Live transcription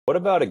What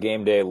about a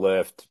game day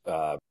lift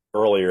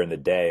earlier in the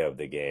day of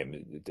the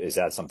game? Is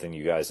that something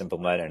you guys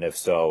implement? And if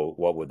so,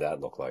 what would that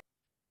look like?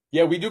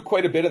 Yeah, we do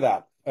quite a bit of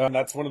that.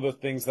 That's one of the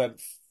things that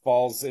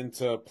falls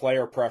into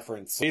player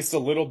preference. Based a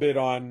little bit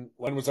on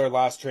when was our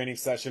last training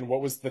session,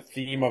 what was the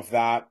theme of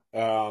that?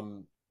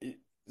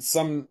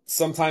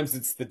 Sometimes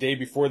it's the day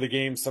before the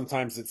game,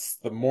 sometimes it's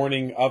the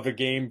morning of a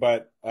game,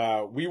 but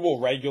we will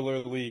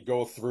regularly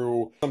go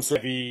through some sort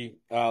of heavy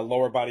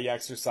lower body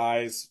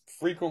exercise,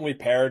 frequently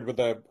paired with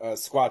a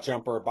squat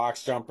jump or a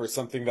box jump or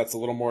something that's a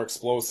little more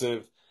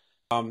explosive.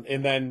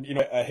 And then,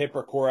 a hip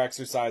or core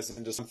exercise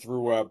and just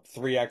through a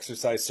three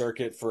exercise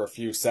circuit for a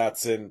few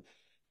sets. And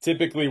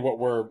typically what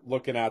we're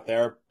looking at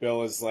there,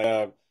 Bill, is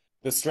like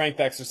the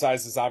strength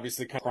exercise is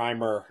obviously kind of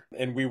primer.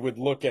 And we would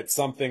look at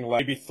something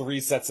like maybe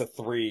three sets of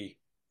three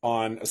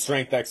on a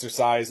strength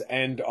exercise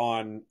and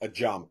on a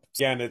jump.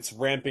 Again, it's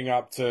ramping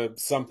up to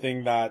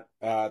something that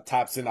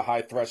taps into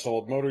high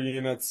threshold motor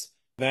units,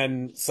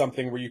 then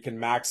something where you can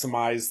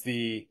maximize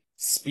the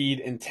speed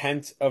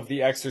intent of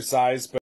the exercise, but